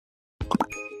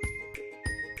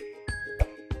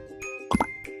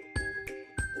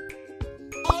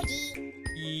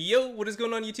Yo, what is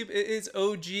going on YouTube? It is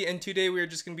OG, and today we are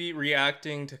just going to be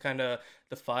reacting to kind of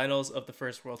the finals of the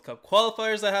first World Cup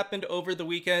qualifiers that happened over the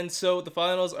weekend. So the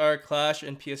finals are Qlash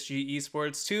and PSG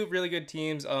Esports, two really good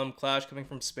teams. Qlash coming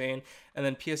from Spain, and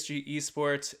then PSG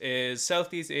Esports is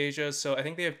Southeast Asia. So I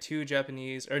think they have two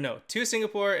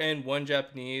Singapore and one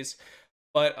Japanese.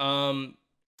 But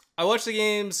I watched the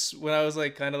games when I was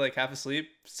like kind of like half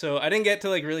asleep, so I didn't get to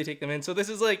like really take them in. So this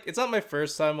is like, it's not my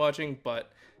first time watching,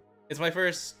 but it's my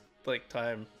first like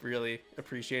time really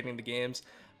appreciating the games.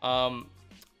 I'm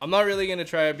not really gonna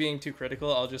try being too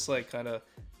critical. I'll just like kind of,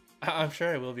 I'm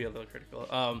sure I will be a little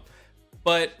critical.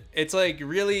 But it's like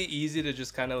really easy to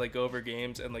just kind of like go over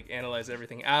games and like analyze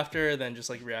everything after than just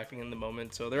like reacting in the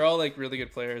moment. So they're all like really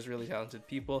good players, really talented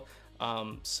people.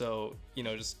 So you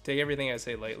know, just take everything I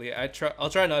say lightly.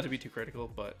 I'll try not to be too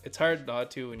critical, but it's hard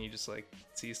not to when you just like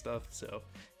see stuff. So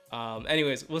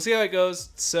anyways, we'll see how it goes.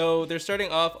 So they're starting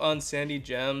off on Sandy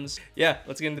Gems. Yeah,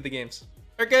 let's get into the games.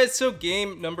 All right guys, so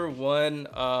game number one,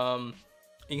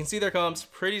 you can see their comps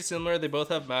pretty similar. They both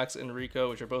have Max and Rico,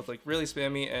 which are both like really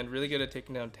spammy and really good at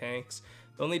taking down tanks.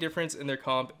 The only difference in their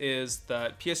comp is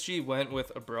that PSG went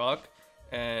with a Brock,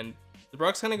 and the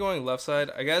Brock's kind of going left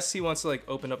side. I guess he wants to like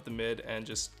open up the mid and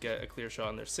just get a clear shot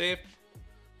on their safe.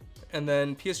 And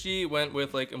then PSG went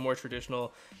with like a more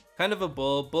traditional kind of a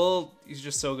Bull. Bull, he's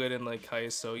just so good in like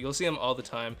heist, so you'll see him all the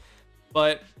time.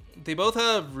 But they both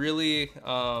have really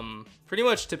pretty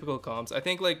much typical comps. I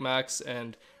think like Max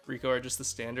and Rico are just the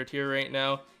standard here right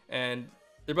now, and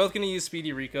they're both going to use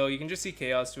Speedy Rico. You can just see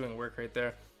Chaos doing work right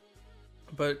there.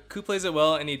 But Ku plays it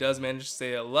well, and he does manage to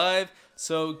stay alive.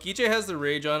 So Guille has the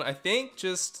Rage on. I think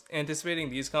just anticipating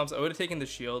these comps, I would have taken the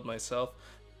shield myself,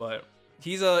 but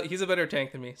he's a better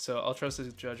tank than me, so I'll trust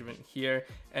his judgment here.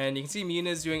 And you can see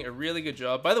Muniz doing a really good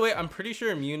job. By the way, I'm pretty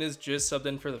sure Muniz just subbed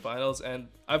in for the finals, and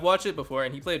I've watched it before,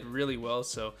 and he played really well,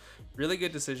 so really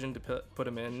good decision to put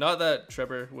him in. Not that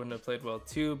Trevor wouldn't have played well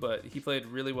too, but he played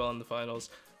really well in the finals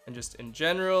and just in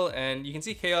general. And you can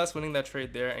see Chaos winning that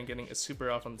trade there and getting a super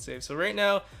off on the save. So right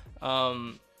now,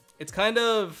 it's kind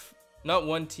of not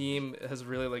one team has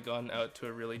really like gone out to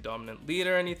a really dominant lead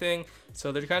or anything,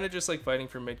 so they're kind of just like fighting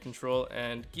for mid control,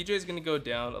 and Guille is going to go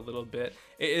down a little bit.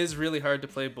 It is really hard to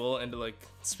play Bull into like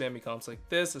spammy comps like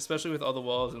this, especially with all the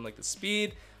walls and like the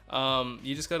speed.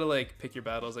 You just gotta like pick your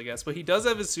battles, I guess. But he does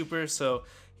have his super, so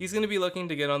he's going to be looking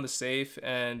to get on the safe,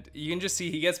 and you can just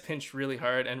see he gets pinched really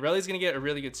hard, and Relly's going to get a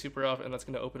really good super off, and that's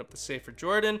going to open up the safe for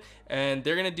Jordan, and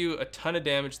they're going to do a ton of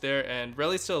damage there, and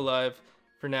Relly's still alive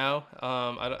for now.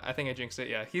 I think I jinxed it.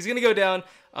 Yeah, he's gonna go down,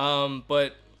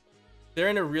 but they're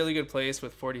in a really good place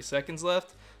with 40 seconds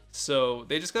left, so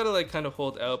they just gotta like kind of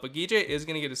hold out. But Guille is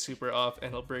gonna get a super off,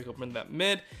 and he'll break open that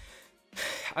mid.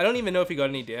 I don't even know if he got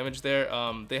any damage there.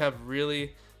 They have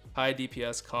really high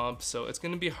DPS comp, so it's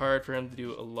gonna be hard for him to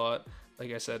do a lot,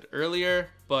 like I said earlier.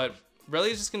 But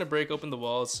Relly is just gonna break open the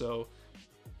walls, so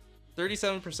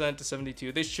 37% to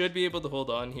 72. They should be able to hold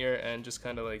on here and just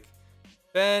kind of like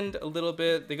bend a little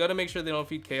bit. They got to make sure they don't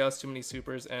feed Chaos too many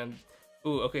supers. And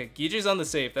ooh, okay, Guille's on the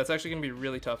safe. That's actually gonna be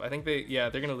really tough. I think they're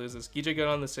gonna lose this. Guille got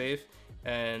on the safe,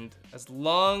 and as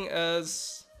long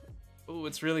as, ooh,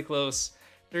 it's really close,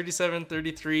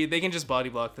 37-33, they can just body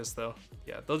block this though.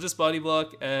 Yeah, they'll just body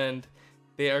block, and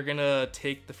they are gonna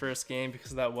take the first game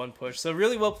because of that one push. So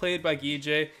really well played by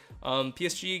Guille.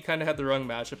 PSG kind of had the wrong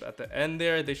matchup at the end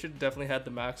there. They should have definitely had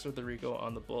the Max or the Rico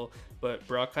on the Bull, but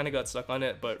Brock kind of got stuck on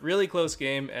it. But really close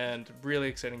game, and really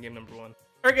exciting game number one.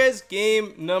 Alright guys,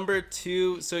 game number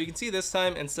two. So you can see this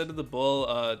time, instead of the Bull,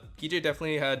 Guille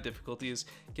definitely had difficulties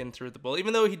getting through the Bull.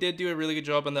 Even though he did do a really good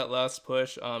job on that last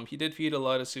push, he did feed a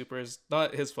lot of supers.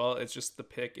 Not his fault, it's just the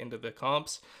pick into the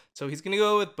comps. So he's going to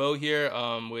go with Bow here,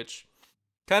 which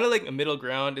kind of like a middle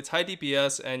ground. It's high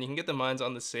DPS, and you can get the mines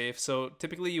on the safe, so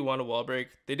typically you want a wall break.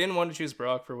 They didn't want to choose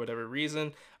Brock for whatever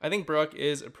reason. I think Brock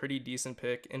is a pretty decent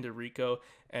pick into Rico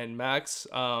and Max,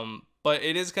 but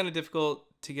it is kind of difficult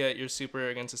to get your super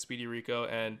against a Speedy Rico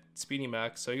and Speedy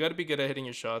Max, so you got to be good at hitting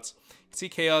your shots. You can see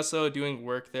Chaos though doing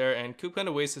work there, and Coop kind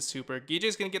of wastes his super.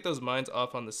 Guille's going to get those mines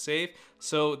off on the safe,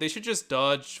 so they should just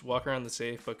dodge, walk around the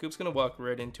safe, but Coop's going to walk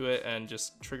right into it and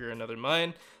just trigger another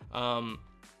mine.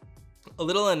 A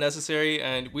little unnecessary,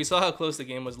 and we saw how close the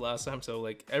game was last time, so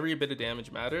like every bit of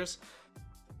damage matters.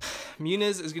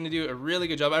 Muniz is going to do a really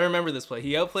good job. I remember this play.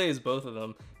 He outplays both of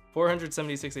them,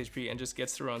 476 HP, and just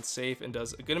gets through on safe and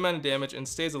does a good amount of damage and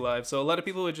stays alive. So a lot of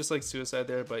people would just like suicide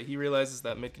there, but he realizes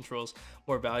that mid control is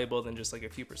more valuable than just like a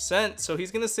few percent. So he's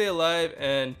going to stay alive,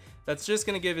 and that's just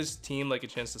going to give his team like a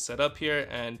chance to set up here.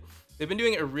 And they've been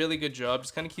doing a really good job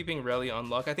just kind of keeping Relly on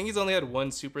lock. I think he's only had one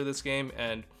super this game,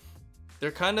 and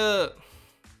they're kind of,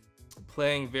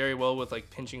 playing very well with like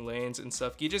pinching lanes and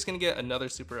stuff. Gija's gonna get another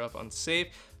super up on safe.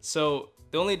 So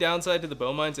the only downside to the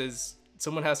bow mines is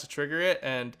someone has to trigger it,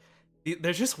 and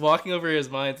they're just walking over his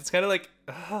mines. It's kind of like,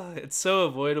 it's so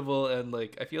avoidable, and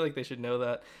like I feel like they should know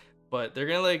that. But they're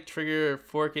gonna like trigger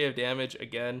 4k of damage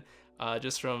again,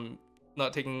 just from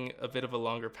not taking a bit of a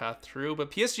longer path through.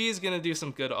 But PSG is gonna do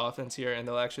some good offense here, and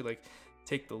they'll actually like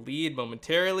take the lead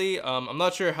momentarily. I'm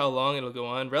not sure how long it'll go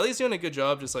on. Relly's doing a good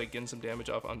job just like getting some damage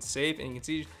off on safe, and you can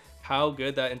see how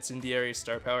good that incendiary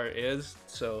star power is.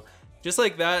 So just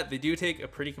like that, they do take a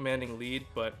pretty commanding lead,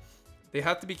 but they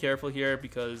have to be careful here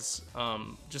because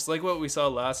just like what we saw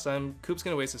last time, Coop's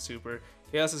gonna waste a super.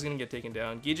 Chaos is gonna get taken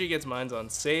down. Gigi gets mines on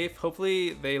safe.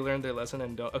 Hopefully they learned their lesson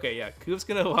and don't. Okay, yeah, Coop's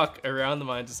gonna walk around the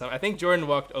mines this time. I think Jordan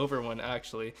walked over one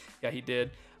actually. Yeah, he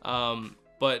did.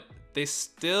 But they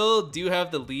still do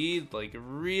have the lead, like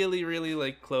really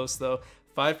like close though.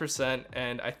 5%,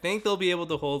 and I think they'll be able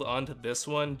to hold on to this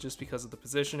one just because of the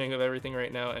positioning of everything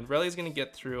right now. And Relly's gonna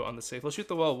get through on the safe. He'll shoot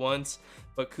the wall once,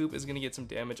 but Coop is gonna get some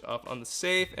damage off on the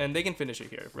safe, and they can finish it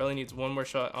here. Relly needs one more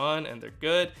shot on, and they're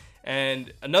good.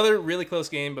 And another really close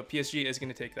game, but PSG is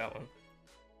gonna take that one.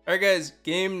 All right, guys,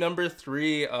 game number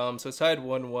 3. So it's tied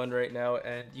 1-1 right now,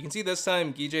 and you can see this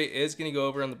time Gijay is going to go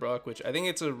over on the Brock, which I think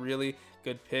it's a really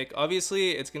good pick.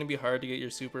 Obviously, it's going to be hard to get your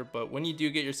super, but when you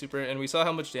do get your super, and we saw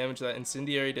how much damage that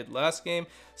incendiary did last game,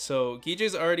 so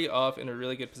Gijay's already off in a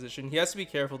really good position. He has to be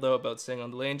careful though about staying on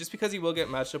the lane, just because he will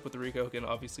get matched up with Rico, who can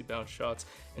obviously bounce shots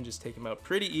and just take him out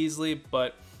pretty easily.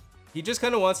 But he just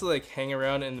kind of wants to like hang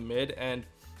around in the mid, and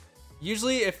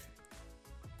usually if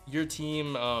your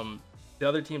team the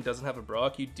other team doesn't have a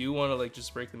Brock, you do want to like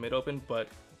just break the mid open, but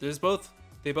they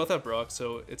both have Brock,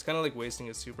 so it's kind of like wasting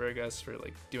a super, I guess, for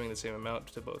like doing the same amount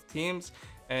to both teams.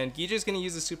 And Gijay's going to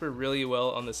use the super really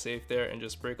well on the safe there and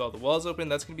just break all the walls open.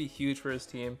 That's going to be huge for his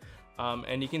team.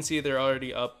 And you can see they're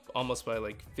already up almost by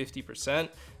like 50%.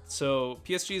 So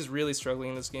PSG is really struggling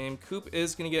in this game. Coop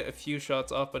is going to get a few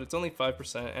shots off, but it's only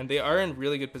 5%, and they are in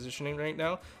really good positioning right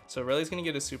now. So Relly's going to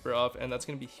get a super off, and that's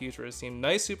going to be huge for his team.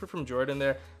 Nice super from Jordan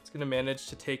there. It's going to manage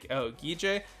to take out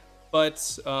Gijay,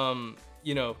 but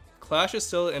you know, Qlash is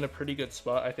still in a pretty good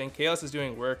spot. I think Chaos is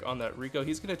doing work on that Rico.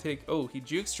 He's going to take, oh, he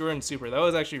jukes Jordan super. That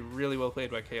was actually really well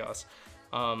played by Chaos.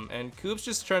 And Coop's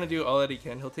just trying to do all that he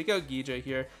can. He'll take out Gijay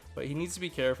here, but he needs to be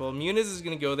careful. Muniz is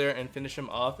going to go there and finish him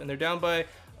off, and they're down by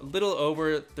a little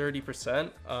over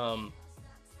 30%.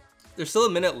 There's still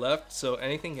a minute left, so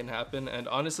anything can happen. And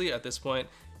honestly, at this point,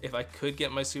 if I could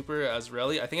get my super as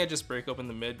Relly, I think I'd just break open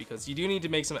the mid, because you do need to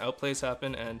make some outplays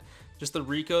happen, and just the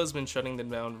Rico's been shutting them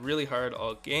down really hard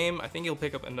all game. I think he'll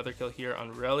pick up another kill here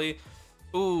on Relly.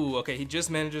 Ooh, okay, he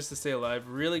just manages to stay alive,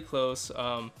 really close.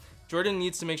 Jordan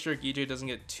needs to make sure Gijay doesn't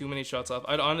get too many shots off.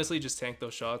 I'd honestly just tank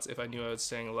those shots if I knew I was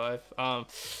staying alive.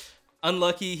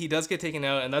 Unlucky, he does get taken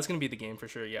out, and that's going to be the game for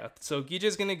sure, yeah. So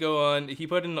Gijay's going to go on. He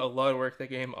put in a lot of work that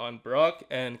game on Brock,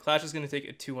 and Qlash is going to take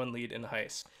a 2-1 lead in the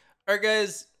heist. All right,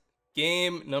 guys,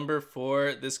 game number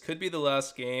 4. This could be the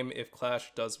last game if Qlash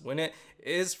does win it.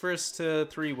 It is first to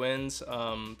 3 wins,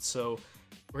 so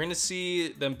we're going to see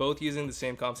them both using the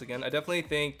same comps again. I definitely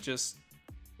think just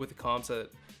with the comps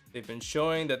that they've been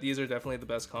showing that these are definitely the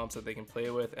best comps that they can play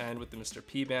with, and with the Mr.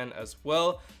 P ban as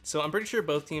well. So I'm pretty sure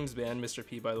both teams banned Mr.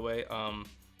 P, by the way.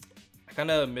 I kind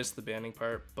of missed the banning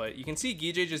part, but you can see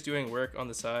Gijay just doing work on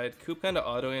the side. Coop kind of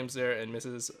auto aims there and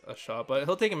misses a shot, but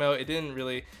he'll take him out. It didn't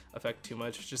really affect too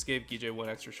much. It just gave Gijay one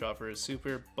extra shot for his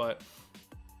super, but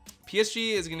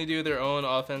PSG is going to do their own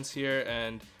offense here,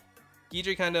 and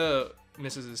Gijay kind of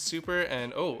misses his super,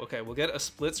 and oh, okay, we'll get a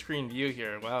split screen view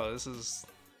here. Wow, this is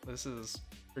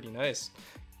pretty nice.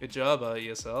 Good job,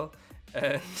 ESL.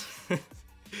 And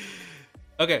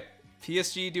okay,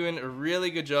 PSG doing a really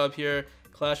good job here.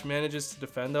 Qlash manages to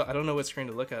defend though. I don't know what screen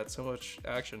to look at, so much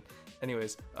action.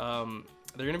 Anyways,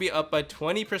 they're gonna be up by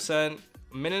 20%,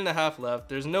 a minute and a half left.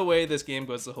 There's no way this game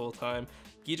goes the whole time.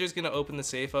 Gijay's gonna open the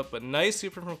safe up, but nice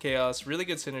super from Chaos. Really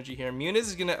good synergy here. Muniz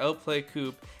is gonna outplay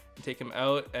Coop and take him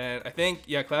out, and I think,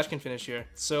 yeah, Qlash can finish here.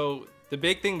 So the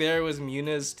big thing there was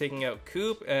Muniz taking out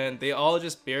Coop, and they all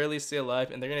just barely stay alive,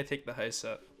 and they're going to take the heist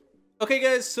set. Okay,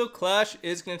 guys, so Qlash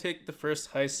is going to take the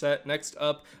first heist set. Next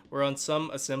up, we're on some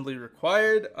assembly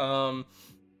required.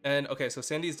 And okay, so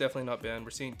Sandy's definitely not banned.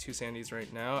 We're seeing 2 Sandys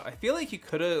right now. I feel like you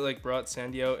could have like brought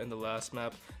Sandy out in the last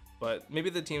map, but maybe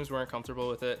the teams weren't comfortable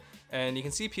with it. And you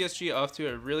can see PSG off to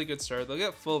a really good start. They'll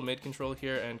get full mid control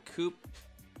here, and Coop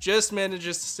just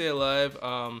manages to stay alive.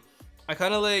 I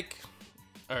kind of like...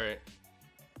 Alright.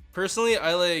 Personally,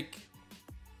 I like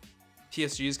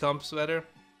PSG's comps better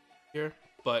here,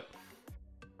 but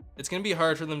it's going to be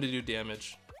hard for them to do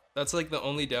damage. That's like the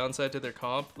only downside to their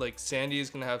comp. Like Sandy is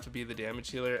gonna have to be the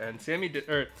damage healer, and Sandy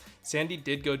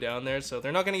did go down there, so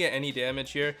they're not gonna get any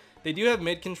damage here. They do have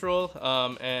mid control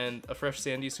and a fresh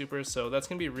Sandy super, so that's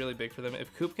gonna be really big for them.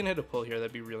 If Coop can hit a pull here,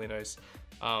 that'd be really nice.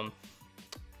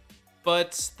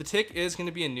 But the tick is going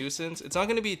to be a nuisance. It's not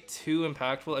going to be too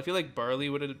impactful. I feel like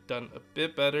Barley would have done a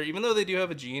bit better, even though they do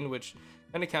have a Gene, which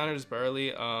kind of counters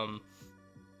Barley.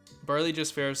 Barley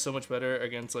just fares so much better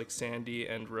against like Sandy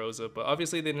and Rosa, but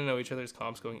obviously they didn't know each other's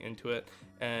comps going into it.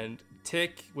 And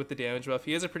Tick with the damage buff,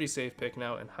 he is a pretty safe pick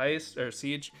now in Heist or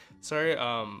Siege. Sorry,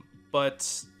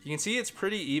 but you can see it's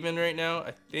pretty even right now.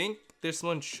 I think this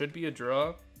one should be a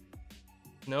draw.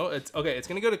 No, it's okay. It's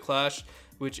gonna go to Qlash,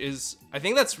 which is, I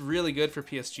think that's really good for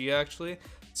PSG actually.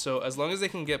 So as long as they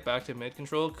can get back to mid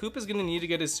control, Coop is gonna need to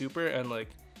get his super and like,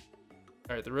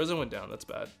 all right, the Rosa went down. That's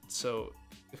bad. So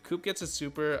if Coop gets his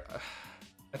super,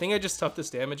 I think I just toughed this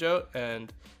damage out,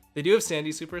 and they do have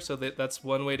Sandy super, so that's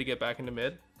one way to get back into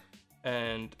mid.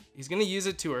 And he's gonna use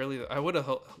it too early. I would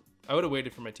have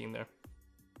waited for my team there.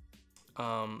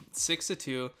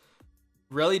 6-2.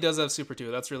 Relly does have super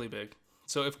 2. That's really big.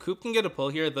 So if Coop can get a pull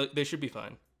here, they should be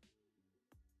fine.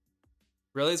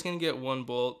 Relly's going to get one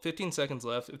bolt. 15 seconds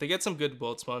left. If they get some good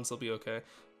bolt spawns, they'll be okay.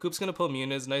 Coop's going to pull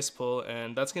Muniz. Nice pull.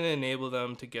 And that's going to enable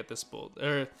them to get this bolt.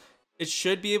 Or it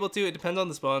should be able to. It depends on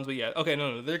the spawns. But yeah. Okay,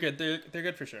 no. They're good. They're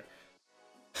good for sure.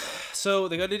 So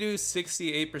they got to do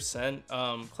 68%.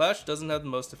 Qlash doesn't have the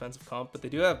most defensive comp, but they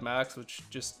do have Max, which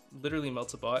just literally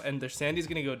melts a bot. And their Sandy's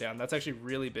going to go down. That's actually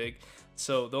really big.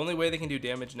 So the only way they can do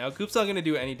damage now, Coop's not going to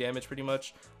do any damage pretty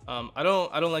much. I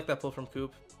don't like that pull from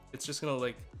Coop. It's just going to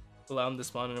like allow him to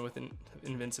spawn in with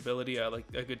invincibility at like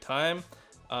a good time.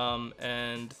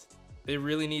 And they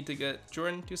really need to get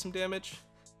Jordan do some damage.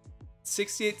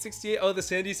 68. Oh, the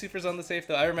Sandy super's on the safe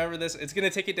though. I remember this. It's gonna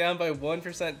take it down by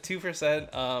 1%,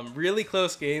 2%. Really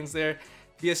close games there.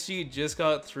 PSG just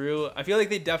got through. I feel like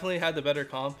they definitely had the better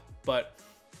comp, but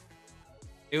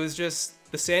it was just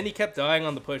the Sandy kept dying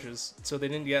on the pushes, so they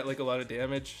didn't get like a lot of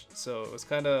damage. So it was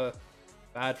kind of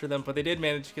bad for them, but they did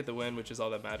manage to get the win, which is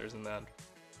all that matters in that.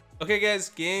 Okay, guys,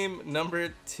 game number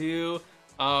 2.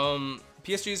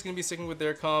 PSG is going to be sticking with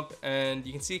their comp, and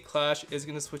you can see Qlash is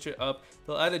going to switch it up.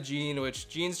 They'll add a Gene, which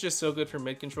Gene's just so good for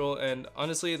mid control, and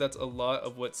honestly, that's a lot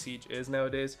of what Siege is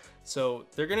nowadays. So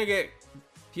they're going to get,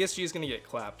 PSG is going to get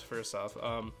clapped first off.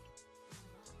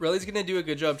 Relly's going to do a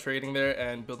good job trading there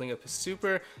and building up his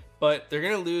super, but they're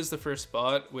going to lose the first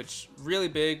spot, which really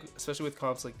big, especially with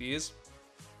comps like these.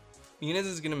 Muniz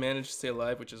is going to manage to stay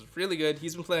alive, which is really good.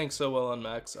 He's been playing so well on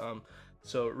Max.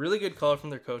 So really good call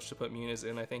from their coach to put Muniz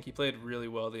in. I think he played really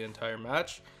well the entire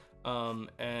match.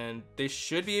 And they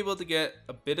should be able to get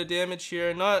a bit of damage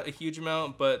here. Not a huge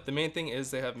amount, but the main thing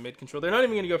is they have mid control. They're not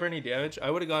even going to go for any damage.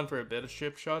 I would have gone for a bit of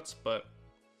chip shots, but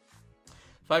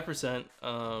 5%.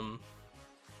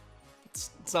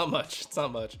 It's not much. It's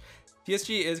not much.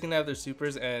 PSG is going to have their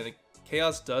supers, and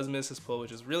Chaos does miss his pull,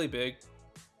 which is really big.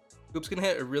 Coop's going to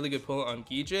hit a really good pull on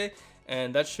Guijay,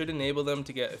 and that should enable them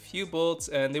to get a few bolts,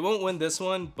 and they won't win this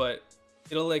one, but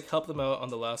it'll like help them out on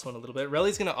the last one a little bit.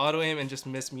 Relly's going to auto aim and just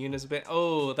miss Muniz a bit.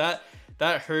 Oh, that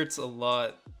hurts a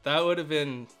lot. That would have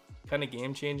been kind of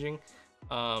game changing.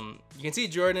 You can see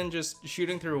Jordan just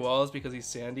shooting through walls because he's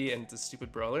Sandy and it's a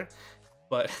stupid brawler,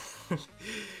 but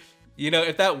you know,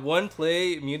 if that one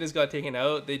play Muniz got taken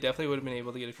out, they definitely would have been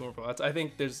able to get a few more pots. I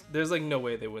think there's like no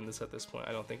way they win this at this point.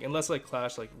 I don't think, unless like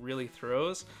Qlash like really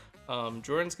throws.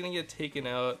 Jordan's gonna get taken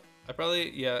out.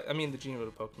 Yeah, I mean the Gene would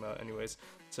have poked him out anyways,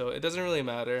 so it doesn't really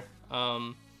matter.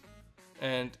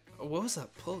 And what was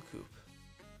that pull, Coop?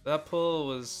 That pull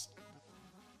was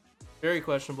very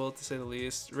questionable to say the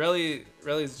least.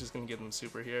 Relly's just gonna give them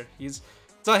super here. It's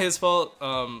not his fault.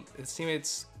 His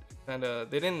teammates they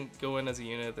didn't go in as a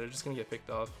unit. They're just gonna get picked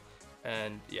off,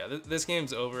 and yeah, this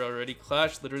game's over already.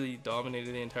 Qlash literally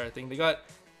dominated the entire thing. They got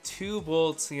 2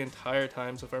 bolts the entire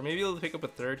time so far. Maybe they'll pick up a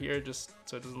third here just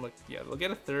so it doesn't look, yeah, they'll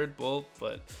get a third bolt,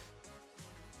 but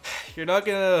you're not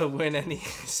gonna win any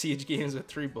Siege games with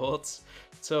 3 bolts.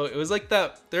 So it was like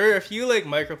that. There are a few like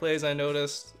micro plays I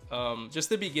noticed. Just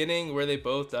the beginning where they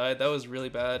both died, that was really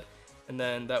bad, and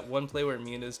then that one play where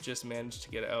Muniz just managed to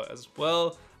get out as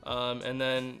well. And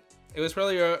then it was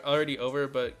probably already over,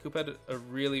 but Coop had a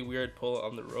really weird pull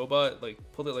on the robot, like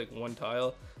pulled it like 1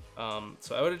 tile.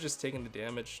 So I would have just taken the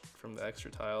damage from the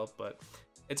extra tile, but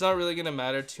it's not really gonna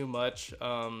matter too much.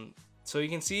 So you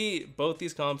can see both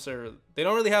these comps they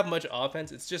don't really have much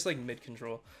offense. It's just like mid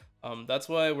control. That's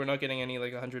why we're not getting any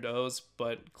like 100 O's,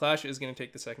 but Qlash is gonna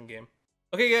take the second game.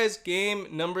 Okay, guys, game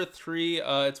number 3.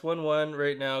 It's 1-1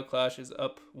 right now. Qlash is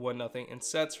up 1-0 in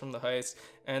sets from the heist,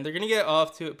 and they're gonna get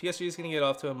off to PSG is gonna get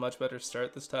off to a much better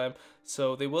start this time.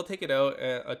 So they will take it out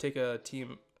and take a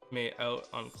teammate out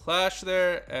on Qlash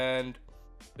there, and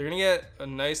they're gonna get a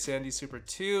nice Sandy Super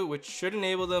 2, which should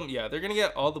enable them. Yeah, they're gonna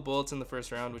get all the bullets in the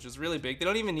first round, which is really big. They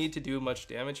don't even need to do much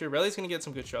damage here. Relly's gonna get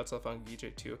some good shots off on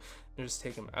Guijay too, and just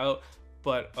take him out.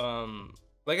 But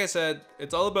like I said,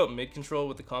 it's all about mid control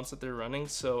with the comps that they're running.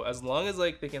 So as long as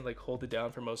like they can like hold it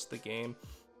down for most of the game,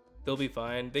 they'll be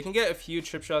fine. They can get a few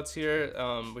trip shots here,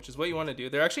 which is what you want to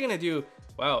do. They're actually gonna do,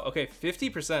 wow, okay,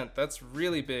 50%. That's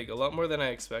really big, a lot more than I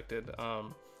expected.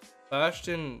 Qlash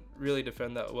didn't really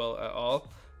defend that well at all,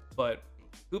 but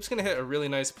Coop's gonna hit a really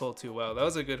nice pull too. Wow, that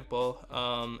was a good pull.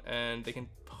 And they can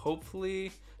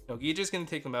hopefully, no, Guijay's gonna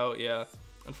take them out. Yeah,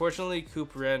 unfortunately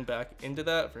Coop ran back into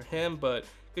that for him, but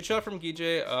good shot from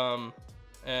Guijay.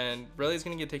 And Relly's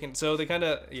gonna get taken. So they kind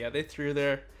of, yeah, they threw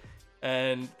there,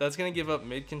 and that's gonna give up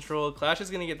mid control. Qlash is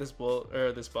gonna get this bull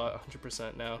or this bot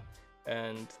 100% now,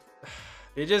 and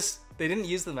they didn't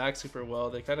use the max super well.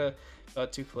 They kind of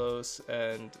got too close,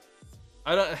 and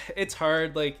it's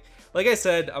hard. Like I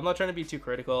said, I'm not trying to be too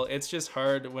critical. It's just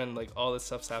hard when like all this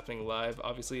stuff's happening live.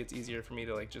 Obviously it's easier for me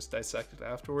to like just dissect it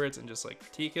afterwards and just like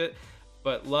critique it,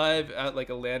 but live at like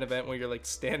a LAN event where you're like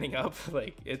standing up,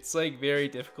 like it's like very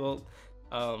difficult.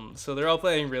 So they're all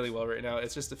playing really well right now.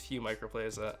 It's just a few micro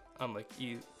plays that I'm like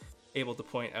able to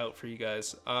point out for you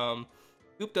guys.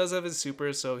 Coop does have his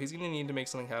super, so he's gonna need to make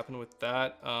something happen with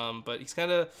that. But he's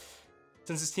kind of,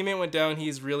 since his teammate went down,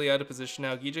 he's really out of position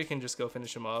now. Guijay can just go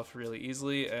finish him off really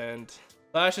easily, and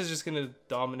Qlash is just gonna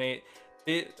dominate.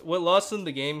 What lost them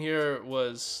the game here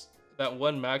was that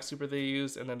one max super they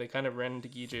used, and then they kind of ran into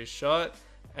Guijay's shot.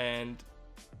 And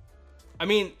I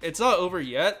mean, it's not over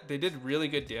yet. They did really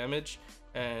good damage,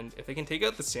 and if they can take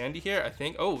out the Sandy here, I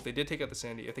think, oh, they did take out the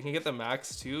Sandy. If they can get the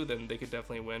max too, then they could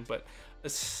definitely win. But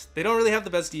they don't really have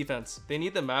the best defense. They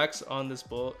need the max on this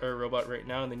bull or robot right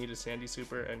now, and they need a Sandy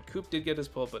super. And Coop did get his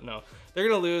pull, but no, they're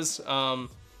gonna lose. I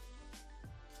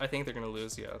think they're gonna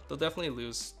lose. Yeah, they'll definitely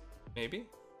lose. Maybe.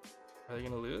 Are they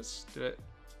gonna lose? Did it?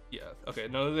 Yeah. Okay.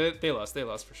 No, they lost. They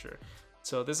lost for sure.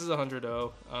 So this is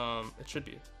 100-0. It should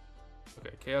be.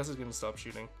 Okay. Chaos is gonna stop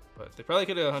shooting, but they probably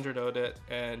could have 100-0'd it,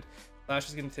 and Qlash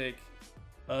is gonna take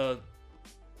a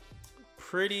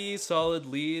pretty solid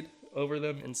lead over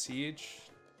them in Siege.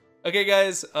 Okay,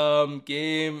 guys.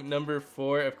 Game number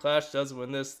 4. If Qlash does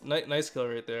win this, nice kill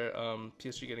right there.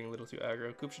 PSG getting a little too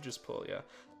aggro. Coop should just pull. Yeah.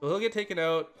 So he'll get taken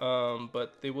out.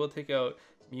 But they will take out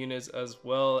Muniz as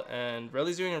well, and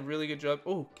Relly's doing a really good job.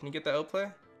 Oh, can you get that outplay?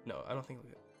 No, I don't think he'll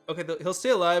get. Okay, he'll stay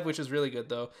alive, which is really good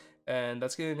though, and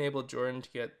that's gonna enable Jordan to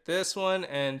get this one.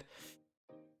 And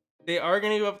they are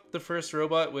gonna give up the first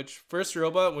robot, which first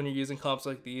robot when you're using comps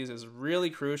like these is really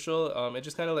crucial. It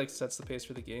just kind of like sets the pace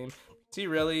for the game. See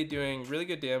Relly doing really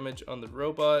good damage on the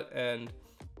robot, and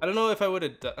I don't know if I would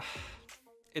have.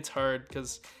 It's hard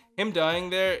because him dying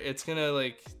there, it's gonna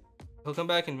like, he'll come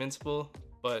back invincible,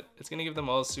 but it's gonna give them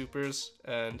all supers.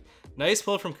 And nice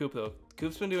pull from Coop though.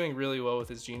 Coop's been doing really well with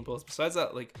his gene pulls. Besides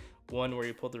that like one where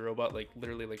he pulled the robot like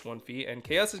literally like 1 feet, and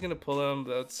Chaos is gonna pull him.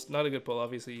 That's not a good pull,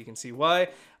 obviously you can see why.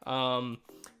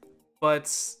 But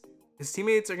his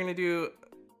teammates are gonna do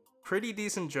pretty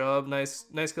decent job. Nice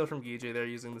kill from Guijay there,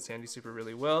 using the Sandy super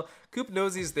really well. Coop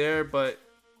knows he's there, but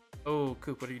oh,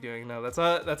 Coop, what are you doing? No, that's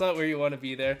not where you want to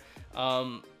be there.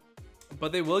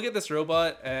 But they will get this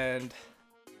robot, and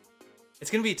it's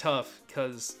gonna be tough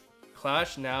because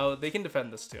Qlash now they can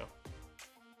defend this too.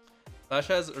 Qlash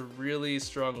has a really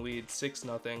strong lead,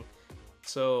 6-0.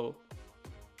 So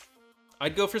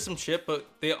I'd go for some chip, but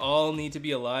they all need to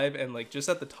be alive and like just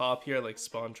at the top here, like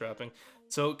spawn trapping.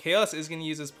 So Chaos is gonna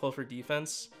use his pull for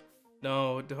defense.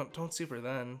 No, don't super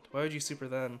then. Why would you super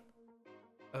then?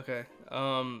 Okay.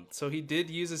 So he did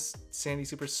use his Sandy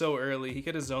super so early. He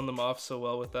could have zoned them off so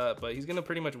well with that, but he's gonna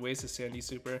pretty much waste his Sandy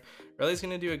super. Relly's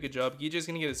gonna do a good job. Guijay's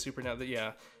gonna get a super now. That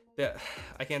yeah,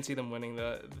 I can't see them winning.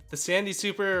 The Sandy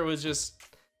super was just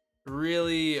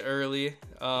really early.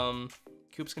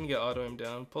 Coop's gonna get auto him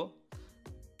down. Pull.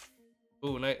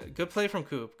 Ooh, nice, good play from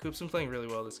Coop. Coop's been playing really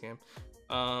well this game.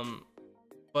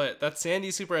 But that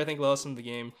Sandy super I think lost him the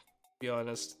game, to be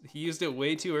honest. He used it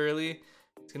way too early.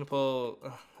 He's gonna pull.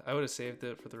 I would have saved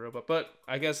it for the robot, but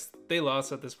I guess they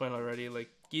lost at this point already. Like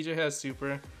Guijay has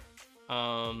super.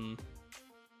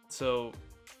 So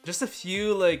just a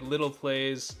few like little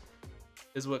plays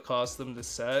is what cost them the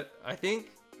set. I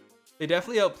think they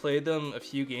definitely outplayed them a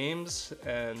few games,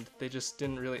 and they just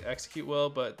didn't really execute well.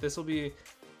 But this will be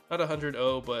not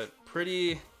 100-0, but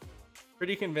pretty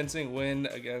convincing win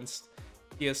against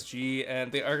PSG,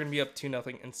 and they are going to be up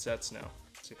 2-0 in sets now.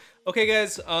 Okay,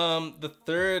 guys, the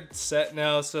third set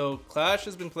now. So Qlash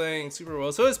has been playing super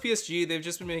well. So has PSG. They've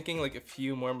just been making like a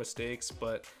few more mistakes,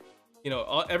 but you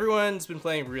know, everyone's been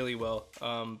playing really well.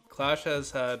 Qlash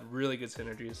has had really good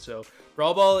synergies. So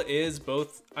Brawl Ball is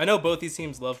both. I know both these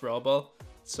teams love Brawl Ball,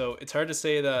 so it's hard to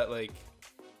say that like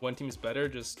one team is better,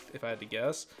 just if I had to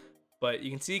guess. But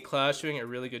you can see Qlash doing a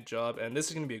really good job, and this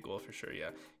is going to be a goal for sure, yeah.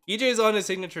 EJ's on his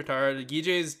signature Tara.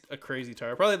 EJ's a crazy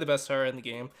Tara, probably the best Tara in the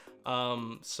game.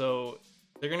 So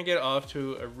they're going to get off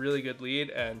to a really good lead,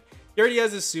 and he already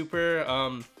has his super.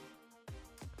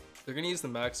 They're going to use the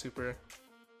max super,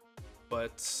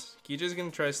 but Guijay's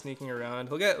going to try sneaking around.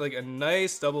 He'll get like a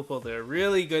nice double pull there.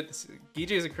 Really good.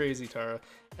 Guijay's a crazy Tara,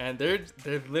 and they're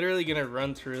literally going to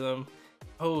run through them.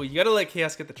 Oh, you gotta let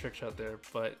Chaos get the trick shot there,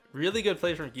 but really good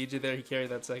play from Qjay there. He carried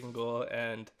that second goal,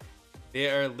 and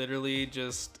they are literally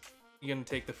just gonna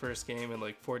take the first game in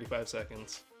like 45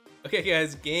 seconds. Okay,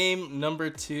 guys, game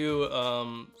number 2.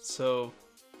 So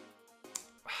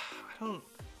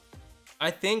I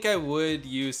think I would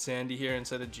use Sandy here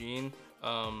instead of Jean.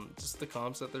 Just the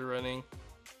comps that they're running.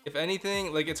 If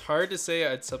anything, like it's hard to say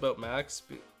I'd sub out Max.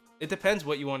 It depends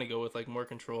what you want to go with, like more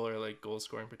control or like goal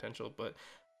scoring potential, but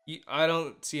I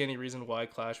don't see any reason why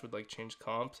Qlash would like change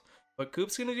comps, but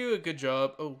Coop's gonna do a good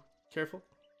job. Oh, careful.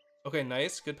 Okay,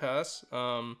 nice, good pass.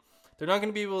 They're not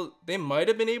gonna be able. They might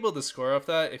have been able to score off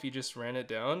that if he just ran it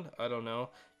down. I don't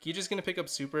know. Qjay's gonna pick up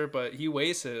super, but he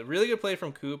wasted it. Really good play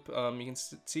from Coop. You can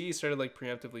see he started like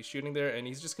preemptively shooting there, and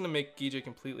he's just gonna make Qjay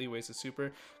completely waste his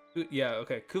super. Yeah,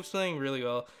 okay. Coop's playing really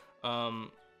well.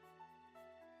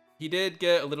 He did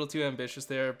get a little too ambitious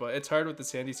there, but it's hard with the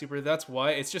Sandy super. That's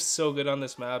why it's just so good on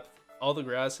this map. All the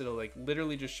grass, it'll like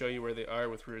literally just show you where they are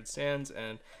with rooted sands,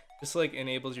 and just like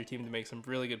enables your team to make some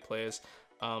really good plays.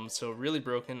 So really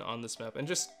broken on this map, and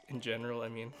just in general, I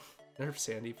mean, nerf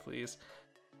Sandy, please.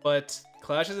 But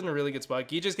Qlash is in a really good spot.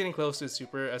 Guijay's getting close to his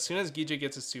super. As soon as Qjay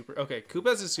gets his super, okay, Coop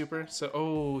has his super, so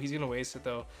oh, he's gonna waste it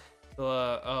though.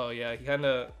 Oh yeah, he kind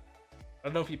of. I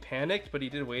don't know if he panicked, but he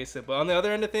did waste it. But on the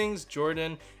other end of things,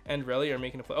 Jordan and Relly are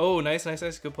making a play. Oh, nice, nice,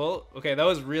 nice. Good pull. Okay, that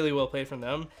was really well played from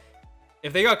them.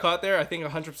 If they got caught there, I think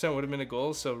 100% would have been a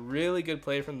goal. So really good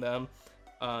play from them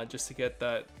just to get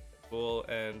that goal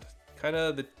and kind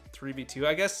of the 3v2.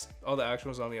 I guess all the action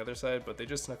was on the other side, but they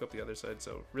just snuck up the other side.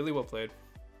 So really well played.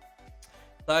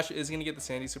 Qlash is going to get the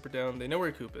Sandy super down. They know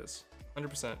where Coop is.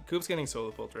 100%. Coop's getting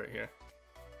solo pulled right here.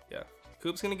 Yeah.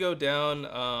 Coop's going to go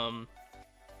down.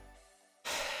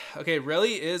 Okay,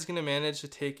 Relly is going to manage to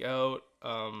take out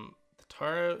the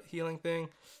Tara healing thing.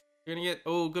 You're going to get...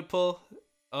 Oh, good pull.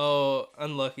 Oh,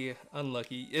 unlucky.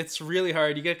 Unlucky. It's really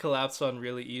hard. You get collapsed on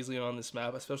really easily on this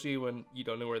map, especially when you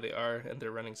don't know where they are and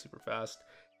they're running super fast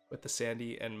with the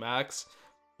Sandy and Max.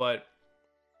 But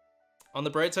on the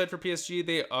bright side for PSG,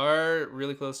 they are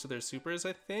really close to their supers,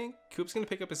 I think. Coop's going to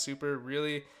pick up a super.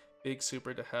 Really big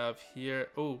super to have here.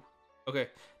 Oh, okay.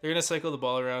 They're going to cycle the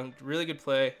ball around. Really good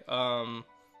play.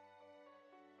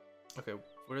 Okay,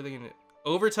 what are they gonna...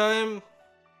 Overtime?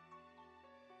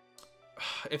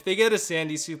 If they get a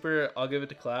Sandy super, I'll give it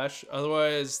to Qlash.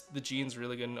 Otherwise, the Jean's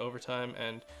really good in overtime,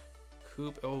 and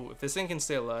Coop... Oh, if this thing can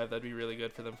stay alive, that'd be really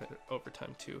good for them for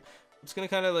overtime too. I'm just gonna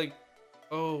kind of like...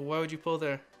 Oh, why would you pull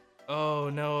there? Oh,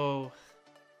 no.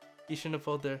 He shouldn't have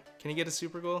pulled there. Can he get a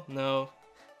super goal? No.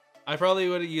 I probably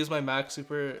would have used my max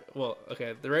super... Well,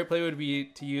 okay, the right play would be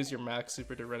to use your max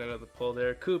super to run out of the pull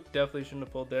there. Coop definitely shouldn't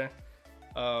have pulled there.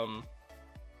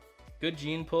 Good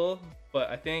Jean pull, but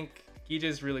I think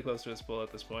Guijay's really close to his pull at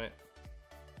this point.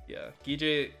 Yeah,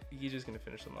 Guijay's gonna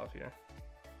finish them off here.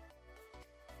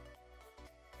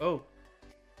 Oh,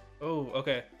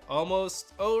 okay,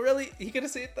 almost. Oh, really? He could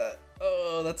have saved that.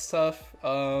 Oh, that's tough.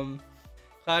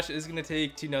 Qlash is gonna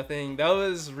take 2-0. That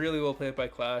was really well played by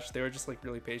Qlash. They were just like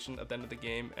really patient at the end of the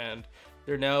game, and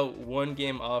they're now 1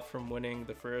 game off from winning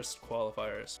the first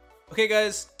qualifiers. Okay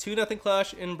guys, 2-0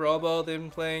 Qlash in Brawl Ball. They've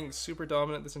been playing super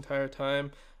dominant this entire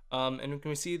time. And we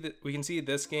can see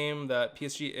this game that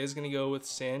PSG is going to go with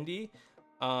Sandy,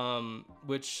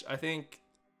 which I think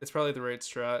it's probably the right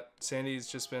strat. Sandy's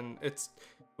just been...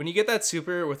 When you get that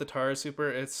super with the Tara super,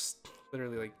 it's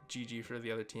literally like GG for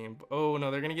the other team. Oh no,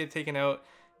 they're going to get taken out.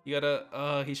 You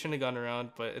gotta... he shouldn't have gone around,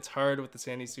 but it's hard with the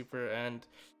Sandy super, and...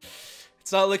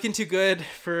 It's not looking too good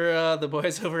for the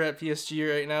boys over at PSG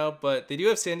right now, but they do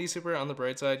have Sandy super on the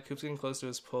bright side. Coop's getting close to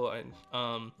his pull,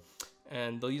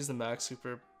 and they'll use the max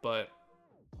super, but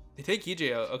they take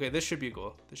Qjay out. Okay, this should be a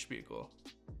goal. This should be a goal.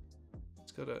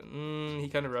 Let's go to... he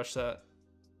kind of rushed that.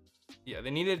 Yeah,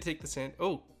 they needed to take the Sandy...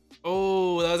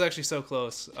 Oh, that was actually so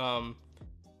close. I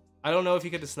don't know if he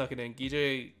could have snuck it in.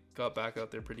 Qjay got back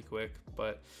out there pretty quick,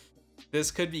 but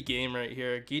this could be game right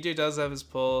here. Guille does have his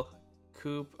pull.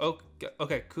 Coop. Oh,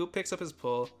 okay. Coop picks up his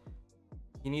pull.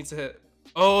 He needs to hit.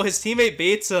 Oh, his teammate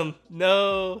baits him.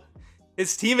 No.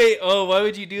 His teammate. Oh, why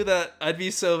would you do that? I'd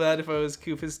be so mad if I was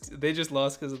Coop. They just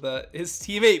lost because of that. His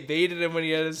teammate baited him when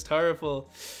he had his Tara pull.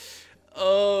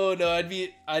 Oh no, I'd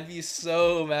be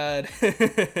so mad.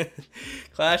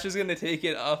 Qlash is gonna take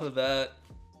it off of that.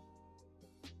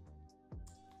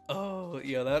 Oh,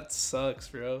 yeah, that sucks,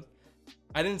 bro.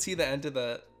 I didn't see the end of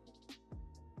that.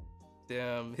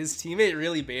 Damn, his teammate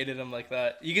really baited him like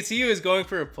that. You can see he was going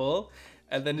for a pull,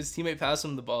 and then his teammate passed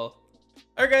him the ball.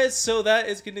 Alright guys, so that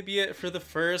is going to be it for the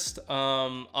first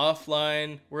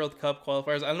offline World Cup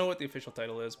qualifiers. I don't know what the official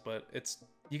title is, but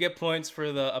you get points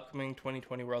for the upcoming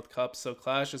 2020 World Cup. So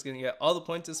Qlash is going to get all the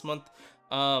points this month.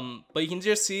 But you can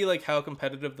just see like how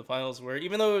competitive the finals were.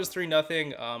 Even though it was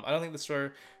 3-0, I don't think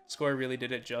the score really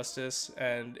did it justice.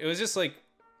 And it was just like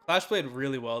Qlash played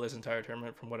really well this entire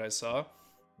tournament from what I saw.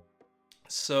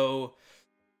 So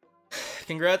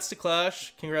congrats to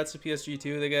Qlash, congrats to PSG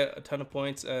too. They get a ton of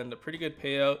points and a pretty good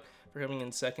payout for coming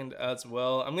in second as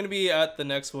well. I'm going to be at the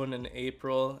next one in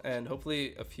April, and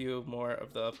hopefully a few more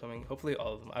of the upcoming, hopefully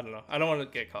all of them. I don't know. I don't want to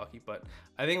get cocky, but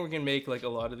I think we can make like a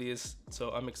lot of these.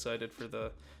 So I'm excited for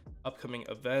the upcoming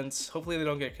events. Hopefully they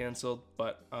don't get canceled,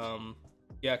 but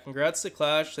yeah, congrats to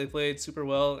Qlash. They played super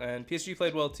well, and PSG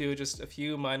played well too. Just a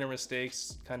few minor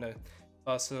mistakes kind of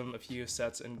cost them a few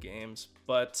sets and games,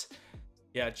 but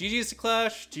yeah, GG's to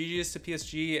Qlash, GG's to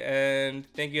PSG, and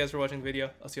thank you guys for watching the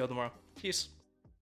video. I'll see you all tomorrow. Peace.